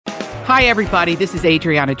Hi, everybody. This is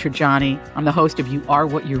Adriana Trajani. I'm the host of You Are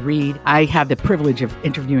What You Read. I have the privilege of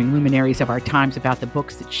interviewing luminaries of our times about the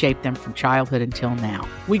books that shaped them from childhood until now.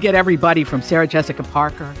 We get everybody from Sarah Jessica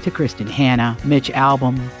Parker to Kristen Hanna, Mitch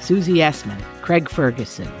Albom, Susie Essman, Craig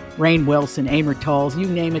Ferguson, Rainn Wilson, Amor Tolls, you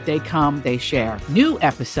name it, they come, they share. New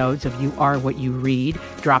episodes of You Are What You Read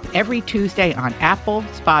drop every Tuesday on Apple,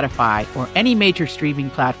 Spotify, or any major streaming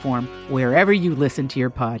platform wherever you listen to your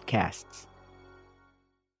podcasts.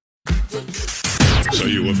 So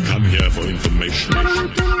you have come here for information.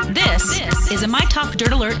 This is a My Talk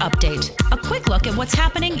Dirt Alert update. A quick look at what's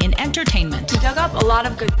happening in entertainment. We dug up a lot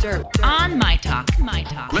of good dirt. On My Talk. My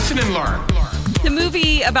Talk. Listen and learn. The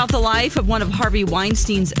movie about the life of one of Harvey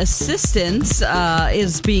Weinstein's assistants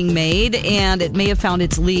is being made, and it may have found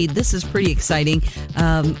its lead. This is pretty exciting.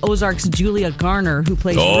 Ozark's Julia Garner, who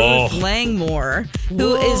plays Ruth Langmore,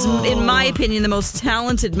 who is, in my opinion, the most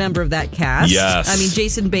talented member of that cast. Yes. I mean,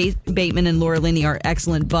 Jason Bateman and Laura Linney are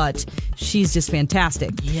excellent, but she's just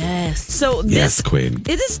fantastic. Yes. So Yes, Queen.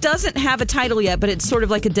 This doesn't have a title yet, but it's sort of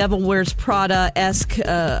like a Devil Wears Prada-esque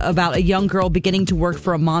about a young girl beginning to work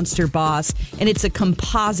for a monster boss, and it's a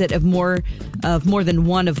composite of more than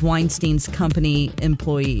one of Weinstein's company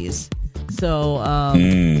employees. So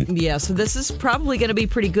so this is probably going to be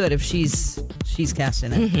pretty good if she's cast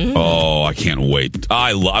in it. Mm-hmm. Oh, I can't wait.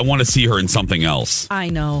 I want to see her in something else. I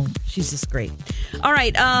know. She's just great. All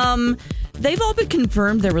right. They've all been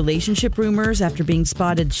confirmed, their relationship rumors, after being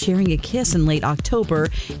spotted sharing a kiss in late October.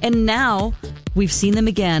 And now we've seen them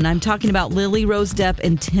again. I'm talking about Lily Rose Depp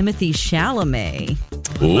and Timothée Chalamet.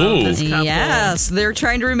 Ooh. Yes, they're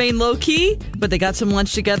trying to remain low-key, but they got some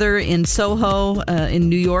lunch together in Soho in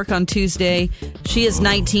New York on Tuesday. She is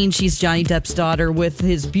 19. She's Johnny Depp's daughter with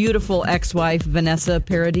his beautiful ex-wife, Vanessa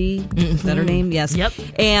Paradis. Is that her name? Yes. Yep.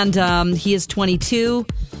 And he is 22,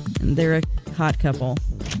 and they're a hot couple.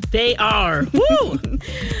 They are. Woo!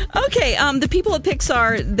 Okay, the people at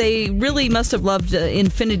Pixar, they really must have loved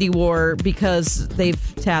Infinity War because they've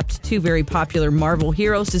tapped two very popular Marvel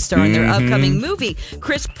heroes to star in their upcoming movie.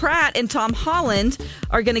 Chris Pratt and Tom Holland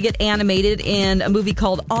are going to get animated in a movie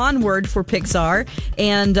called Onward for Pixar.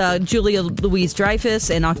 And Julia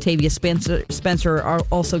Louis-Dreyfus and Octavia Spencer are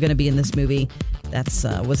also going to be in this movie. That's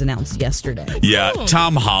was announced yesterday. Yeah,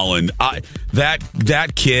 Tom Holland.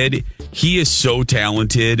 That kid, he is so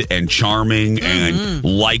talented and charming and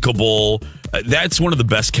likable. That's one of the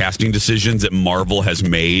best casting decisions that Marvel has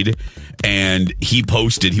made. And he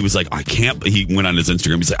posted, he was like, he went on his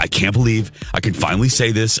Instagram, he's like, I can't believe I can finally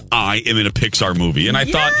say this. I am in a Pixar movie. And I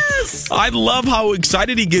thought, I love how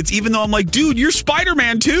excited he gets, even though I'm like, dude, you're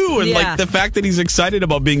Spider-Man too. And like the fact that he's excited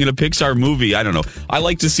about being in a Pixar movie, I don't know. I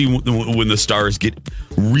like to see when the stars get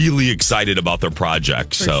really excited about their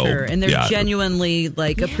project. For sure. And they're genuinely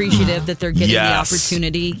appreciative that they're getting the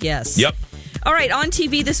opportunity. Yes. Yep. All right, on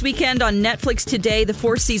TV this weekend on Netflix today, the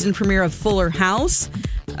 4th season premiere of Fuller House.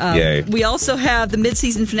 Yay. We also have the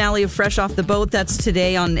mid-season finale of Fresh Off the Boat. That's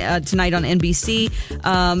today tonight on NBC.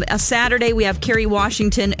 A Saturday, we have Kerry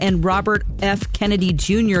Washington and Robert F. Kennedy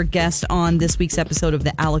Jr. guest on this week's episode of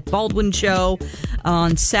The Alec Baldwin Show.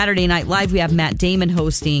 On Saturday Night Live, we have Matt Damon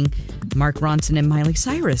hosting. Mark Ronson and Miley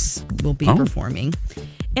Cyrus will be performing.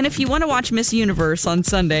 And if you want to watch Miss Universe on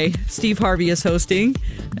Sunday, Steve Harvey is hosting.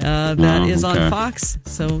 That is on Fox,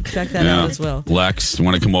 so check that out as well. Lex, you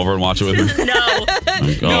want to come over and watch it with me? No.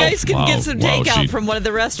 You guys can get some takeout from one of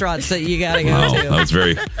the restaurants that you got to go to. That was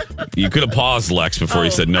very... You could have paused, Lex, before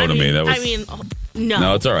you said no to me. That was... No.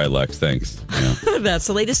 No, it's all right, Lex. Thanks. Yeah. That's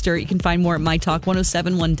the latest dirt. You can find more at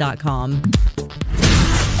mytalk1071.com.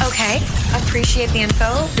 Okay, appreciate the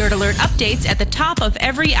info. Dirt Alert updates at the top of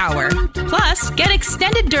every hour. Plus, get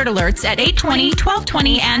extended Dirt Alerts at 8:20,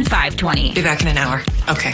 12:20, and 5:20. Be back in an hour. Okay.